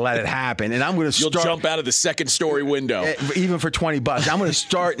not going to let it happen. And I'm going to start. You'll jump out of the second story window. Even for $20. I'm going to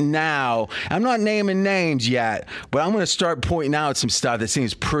start now. I'm not naming names yet, but I'm going to start pointing out some stuff that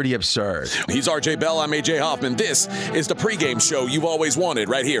seems pretty absurd. He's RJ Bell. I'm AJ Hoffman. This is the pregame show you've always wanted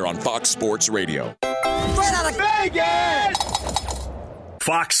right here on Fox Sports Radio. Straight out of Vegas!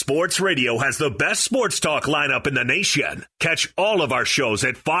 Fox Sports Radio has the best sports talk lineup in the nation. Catch all of our shows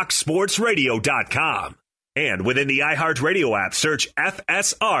at foxsportsradio.com. And within the iHeartRadio app, search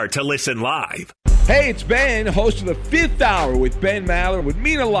FSR to listen live. Hey, it's Ben, host of the Fifth Hour with Ben Maller. It would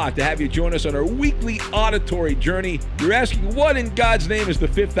mean a lot to have you join us on our weekly auditory journey. You're asking, what in God's name is the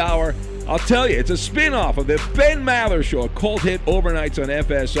Fifth Hour? I'll tell you, it's a spin-off of the Ben Maller Show, a cult hit overnights on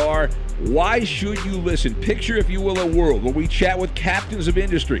FSR. Why should you listen? Picture, if you will, a world where we chat with captains of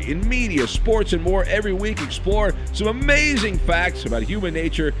industry in media, sports, and more every week. Explore some amazing facts about human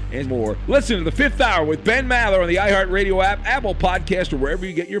nature and more. Listen to the Fifth Hour with Ben Maller on the iHeartRadio app, Apple Podcast, or wherever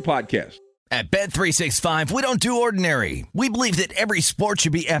you get your podcasts. At Bet365, we don't do ordinary. We believe that every sport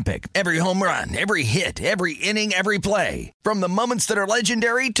should be epic. Every home run, every hit, every inning, every play. From the moments that are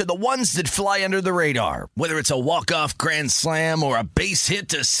legendary to the ones that fly under the radar. Whether it's a walk-off grand slam or a base hit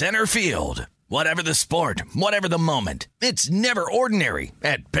to center field. Whatever the sport, whatever the moment. It's never ordinary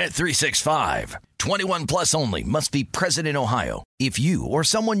at Bet365. 21 plus only. Must be present in Ohio. If you or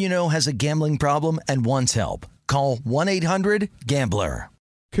someone you know has a gambling problem and wants help, call 1-800-GAMBLER.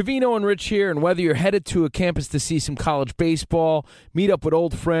 Covino and Rich here, and whether you're headed to a campus to see some college baseball, meet up with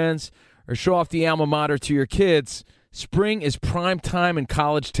old friends, or show off the alma mater to your kids, spring is prime time in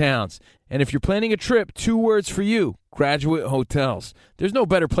college towns. And if you're planning a trip, 2 words for you: Graduate Hotels. There's no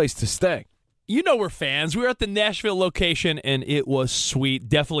better place to stay. You know we're fans. We were at the Nashville location, and it was sweet.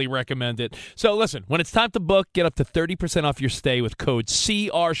 Definitely recommend it. So listen, when it's time to book, get up to 30% off your stay with code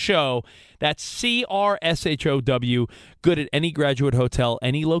CRSHOW. That's CRSHOW. Good at any Graduate Hotel,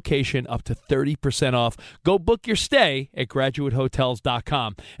 any location, up to 30% off. Go book your stay at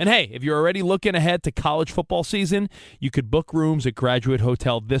graduatehotels.com. And hey, if you're already looking ahead to college football season, you could book rooms at Graduate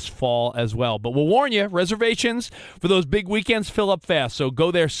Hotel this fall as well. But we'll warn you, reservations for those big weekends fill up fast, so go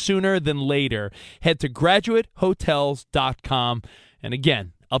there sooner than later. Head to graduatehotels.com. And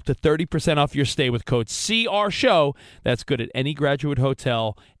again, up to 30% off your stay with code CRSHOW. That's good at any Graduate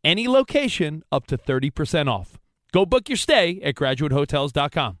Hotel, any location, up to 30% off. Go book your stay at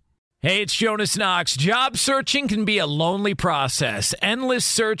graduatehotels.com. Hey, it's Jonas Knox. Job searching can be a lonely process. Endless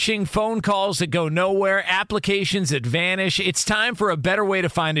searching, phone calls that go nowhere, applications that vanish. It's time for a better way to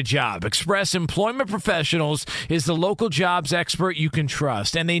find a job. Express Employment Professionals is the local jobs expert you can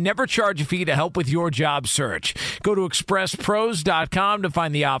trust, and they never charge a fee to help with your job search. Go to expresspros.com to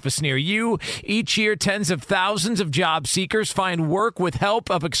find the office near you. Each year, tens of thousands of job seekers find work with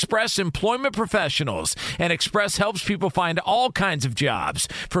help of Express Employment Professionals, and Express helps people find all kinds of jobs,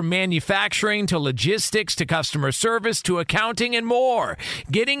 from manufacturing to logistics to customer service to accounting and more.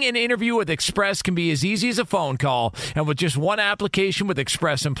 Getting an interview with Express can be as easy as a phone call, and with just one application with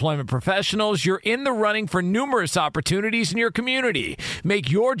Express Employment Professionals, you're in the running for numerous opportunities in your community.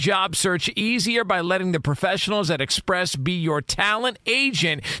 Make your job search easier by letting the professionals at Express be your talent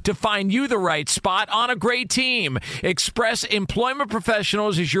agent to find you the right spot on a great team. Express Employment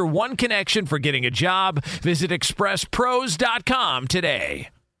Professionals is your one connection for getting a job. Visit expresspros.com today.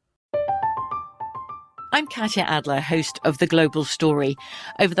 I'm Katya Adler, host of The Global Story.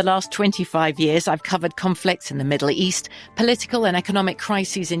 Over the last 25 years, I've covered conflicts in the Middle East, political and economic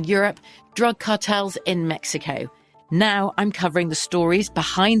crises in Europe, drug cartels in Mexico. Now I'm covering the stories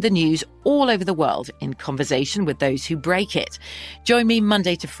behind the news all over the world in conversation with those who break it. Join me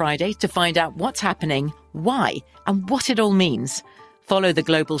Monday to Friday to find out what's happening, why, and what it all means. Follow The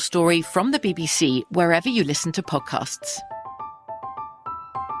Global Story from the BBC wherever you listen to podcasts.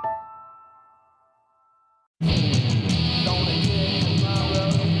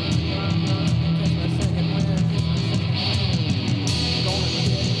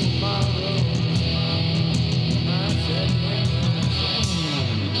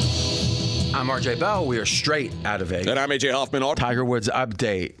 I'm RJ Bell. We are straight out of Vegas. And I'm AJ Hoffman. Tiger Woods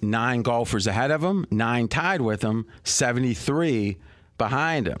update. 9 golfers ahead of him, 9 tied with him, 73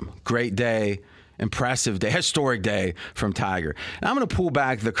 behind him. Great day, impressive day, historic day from Tiger. And I'm going to pull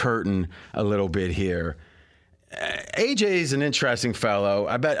back the curtain a little bit here. AJ is an interesting fellow.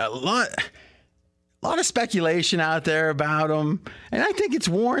 I bet a lot of speculation out there about him, and I think it's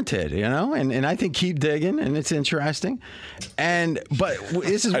warranted, you know, and I think keep digging, and it's interesting. But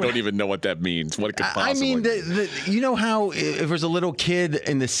this is I don't even know what that means. What it could possibly mean, you know how if there's a little kid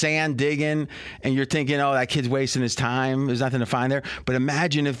in the sand digging, and you're thinking, oh, that kid's wasting his time, there's nothing to find there. But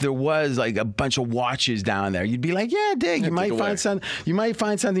imagine if there was like a bunch of watches down there. You'd be like, yeah, dig. You might find something. You might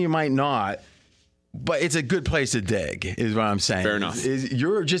find something. You might not. But it's a good place to dig, is what I'm saying. Fair enough.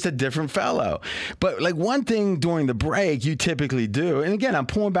 You're just a different fellow. But like one thing during the break you typically do, and again, I'm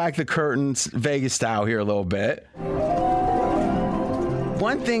pulling back the curtains, Vegas style here a little bit.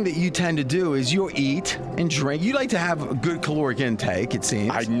 One thing that you tend to do is you'll eat and drink. You like to have a good caloric intake, it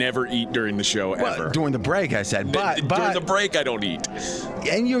seems. I never eat during the show, ever. During the break, I said. But during the break, I don't eat.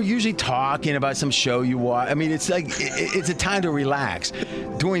 And you're usually talking about some show you watch. I mean, it's like it's a time to relax.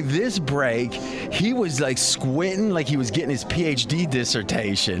 During this break, he was like squinting like he was getting his PhD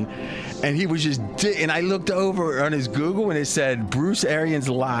dissertation. And he was just, and I looked over on his Google and it said, Bruce Arians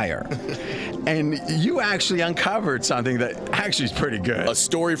liar. And you actually uncovered something that actually is pretty good. A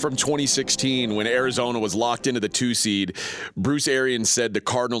story from 2016 when Arizona was locked into the 2 seed. Bruce Arians said the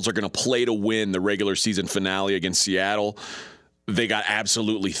Cardinals are going to play to win the regular season finale against Seattle. They got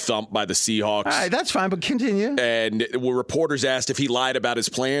absolutely thumped by the Seahawks. All right, that's fine, but continue. And when reporters asked if he lied about his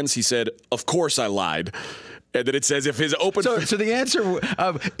plans, he said, "Of course I lied." And then it says if his open... So the answer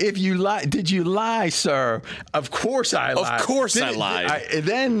of if you lie, did you lie, sir? Of course I lied. Of course I lied. And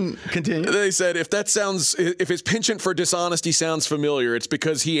then continue. They said if his penchant for dishonesty sounds familiar, it's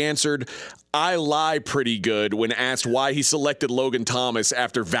because he answered, "I lie pretty good," when asked why he selected Logan Thomas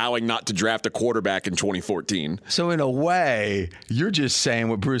after vowing not to draft a quarterback in 2014. So in a way, you're just saying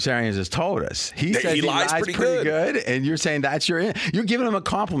what Bruce Arians has told us. He said he lies pretty good, and you're saying that's you're giving him a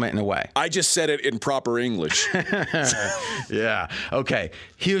compliment in a way. I just said it in proper English. Yeah. Okay.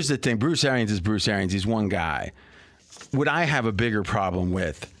 Here's the thing. Bruce Arians is Bruce Arians. He's one guy. What I have a bigger problem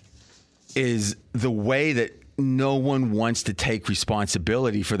with is the way that no one wants to take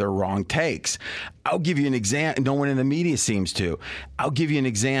responsibility for their wrong takes. I'll give you an example. No one in the media seems to. I'll give you an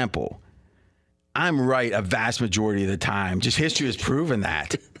example. I'm right a vast majority of the time. Just history has proven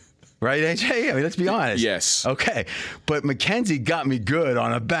that. Right, AJ? I mean, let's be honest. Yes. Okay. But Mackenzie got me good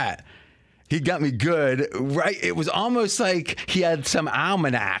on a bet. He got me good, right? It was almost like he had some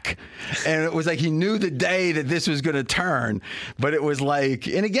almanac, and it was like he knew the day that this was going to turn. But it was like,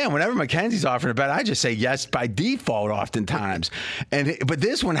 and again, whenever Mackenzie's offering a bet, I just say yes by default oftentimes. But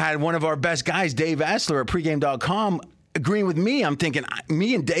this one had one of our best guys, Dave Essler at pregame.com, agreeing with me. I'm thinking,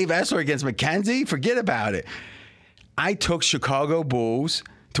 me and Dave Essler against Mackenzie? Forget about it. I took Chicago Bulls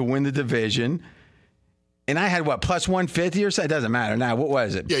to win the division. And I had, plus 150 or so? It doesn't matter now. What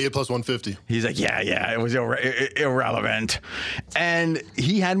was it? Yeah, you had plus 150. He's like, it was irrelevant. And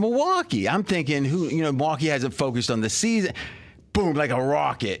he had Milwaukee. I'm thinking, Milwaukee hasn't focused on the season. Boom, like a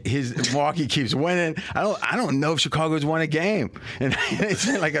rocket. Milwaukee keeps winning. I don't know if Chicago's won a game. And it's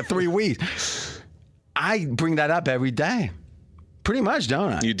been like 3 weeks. I bring that up every day. Pretty much,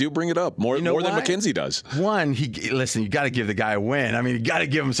 don't I? You do bring it up more than Mackenzie does. One, you got to give the guy a win. I mean, you got to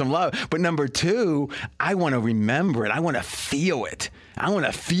give him some love. But number two, I want to remember it. I want to feel it. I want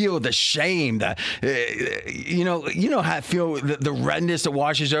to feel the shame. How I feel the redness that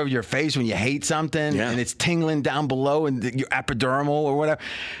washes over your face when you hate something and it's tingling down below and your epidermal or whatever.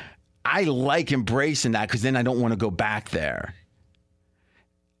 I like embracing that because then I don't want to go back there.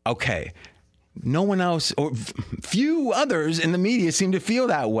 Okay. No one else or few others in the media seem to feel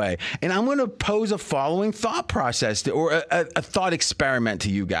that way. And I'm going to pose a following thought process or a thought experiment to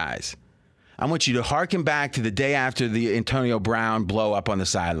you guys. I want you to hearken back to the day after the Antonio Brown blow up on the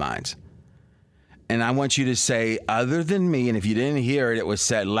sidelines. And I want you to say, other than me, and if you didn't hear it, it was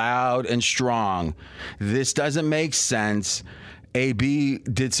said loud and strong, this doesn't make sense. AB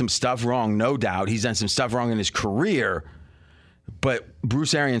did some stuff wrong, no doubt. He's done some stuff wrong in his career. But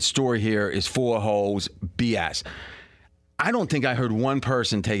Bruce Arians' story here is full of holes, BS. I don't think I heard one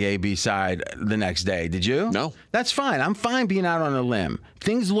person take AB's side the next day. Did you? No. That's fine. I'm fine being out on a limb.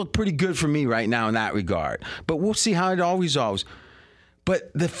 Things look pretty good for me right now in that regard. But we'll see how it all resolves.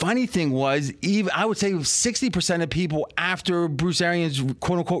 But the funny thing was, I would say 60% of people after Bruce Arians,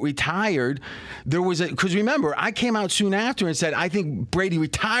 quote unquote, retired, there was because remember, I came out soon after and said, I think Brady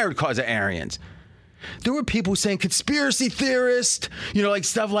retired because of Arians. There were people saying conspiracy theorist, like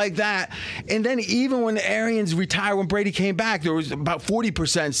stuff like that. And then even when Arians retired, when Brady came back, there was about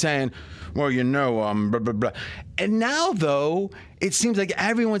 40% saying, well, blah, blah, blah. And now, though, it seems like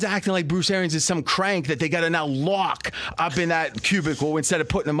everyone's acting like Bruce Arians is some crank that they got to now lock up in that cubicle instead of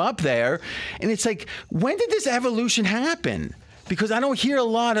putting him up there. And it's like, when did this evolution happen? Because I don't hear a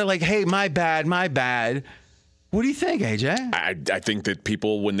lot of like, hey, my bad, my bad. What do you think, AJ? I think that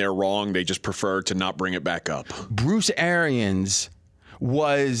people, when they're wrong, they just prefer to not bring it back up. Bruce Arians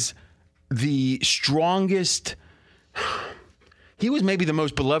was the strongest. He was maybe the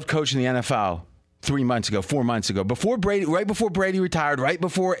most beloved coach in the NFL 4 months ago, right before Brady retired, right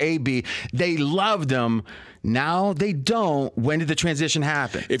before AB. They loved him. Now they don't. When did the transition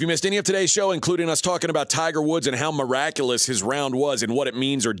happen? If you missed any of today's show, including us talking about Tiger Woods and how miraculous his round was and what it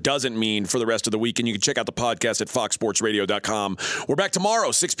means or doesn't mean for the rest of the weekend, you can check out the podcast at foxsportsradio.com. We're back tomorrow,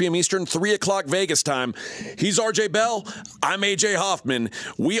 6 p.m. Eastern, 3 o'clock Vegas time. He's RJ Bell. I'm AJ Hoffman.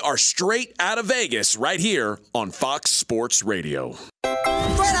 We are straight out of Vegas right here on Fox Sports Radio.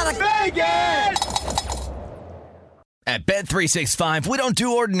 Straight out of Vegas! At Bet365, we don't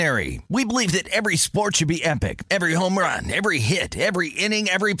do ordinary. We believe that every sport should be epic. Every home run, every hit, every inning,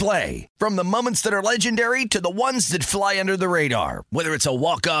 every play. From the moments that are legendary to the ones that fly under the radar. Whether it's a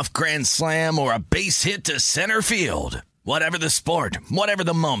walk-off grand slam or a base hit to center field. Whatever the sport, whatever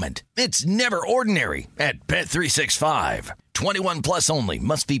the moment. It's never ordinary at Bet365. 21 plus only.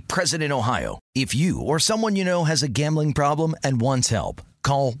 Must be present in Ohio. If you or someone you know has a gambling problem and wants help,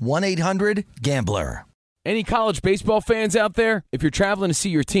 call 1-800-GAMBLER. Any college baseball fans out there? If you're traveling to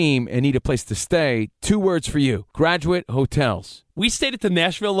see your team and need a place to stay, 2 words for you: Graduate Hotels. We stayed at the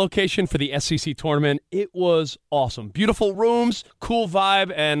Nashville location for the SEC tournament. It was awesome. Beautiful rooms, cool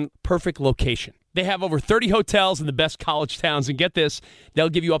vibe, and perfect location. They have over 30 hotels in the best college towns. And get this, they'll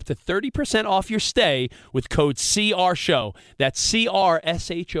give you up to 30% off your stay with code CRSHOW. That's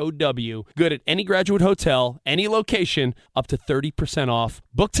CRSHOW. Good at any Graduate Hotel, any location, up to 30% off.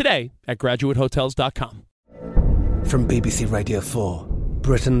 Book today at graduatehotels.com. From BBC Radio 4,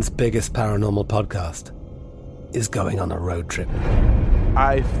 Britain's biggest paranormal podcast is going on a road trip.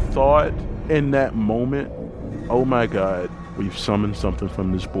 I thought in that moment, oh my God, we've summoned something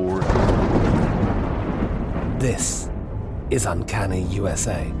from this board. This is Uncanny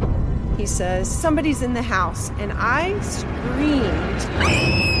USA. He says, somebody's in the house, and I screamed.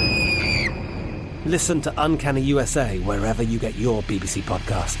 Listen to Uncanny USA wherever you get your BBC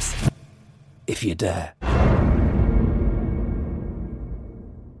podcasts, if you dare.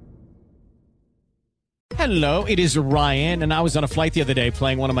 Hello, it is Ryan, and I was on a flight the other day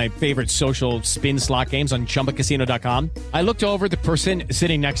playing one of my favorite social spin slot games on ChumbaCasino.com. I looked over at the person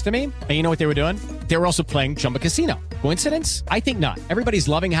sitting next to me, and you know what they were doing? They were also playing Chumba Casino. Coincidence? I think not. Everybody's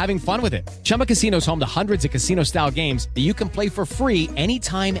loving having fun with it. Chumba Casino is home to hundreds of casino-style games that you can play for free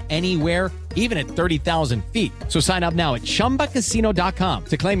anytime, anywhere, even at 30,000 feet. So sign up now at ChumbaCasino.com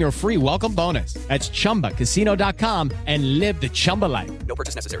to claim your free welcome bonus. That's ChumbaCasino.com and live the Chumba life. No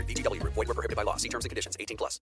purchase necessary. VGW. Void where prohibited by law. See terms and conditions. 18+.